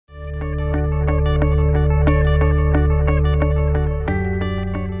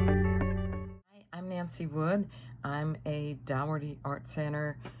Nancy Wood. I'm a Dougherty Art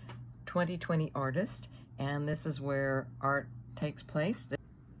Center 2020 artist, and this is where art takes place.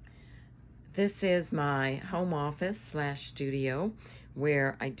 This is my home office slash studio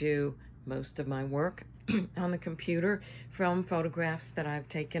where I do most of my work on the computer from photographs that I've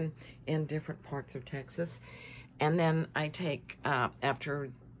taken in different parts of Texas. And then I take, after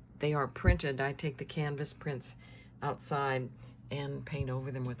they are printed, I take the canvas prints outside and paint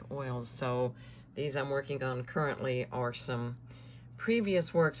over them with oils. So these I'm working on currently are some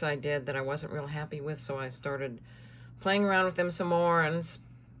previous works I did that I wasn't real happy with, so I started playing around with them some more and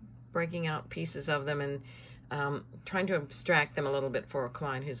breaking out pieces of them and trying to abstract them a little bit for a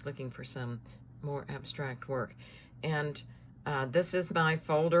client who's looking for some more abstract work. And this is my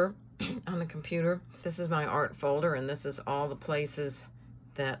folder on the computer. This is my art folder, and this is all the places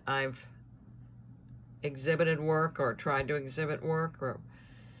that I've exhibited work or tried to exhibit work,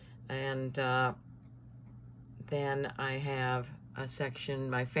 and then I have a section.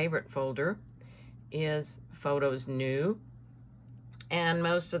 My favorite folder is photos new, and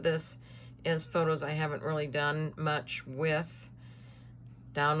most of this is photos I haven't really done much with.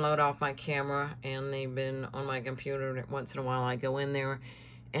 Download off my camera, and they've been on my computer, and once in a while I go in there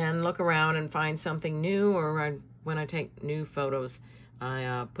and look around and find something new, or when I take new photos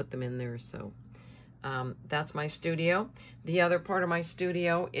I put them in there. So that's my studio. The other part of my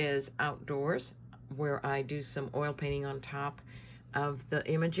studio is outdoors, where I do some oil painting on top of the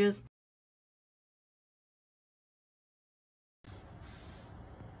images.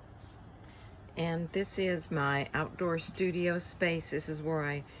 And this is my outdoor studio space. This is where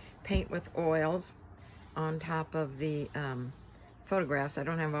I paint with oils on top of the photographs. I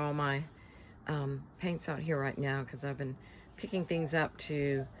don't have all my paints out here right now because I've been picking things up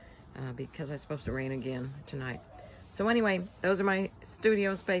to because it's supposed to rain again tonight. So anyway, those are my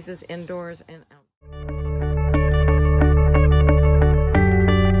studio spaces, indoors and outdoors.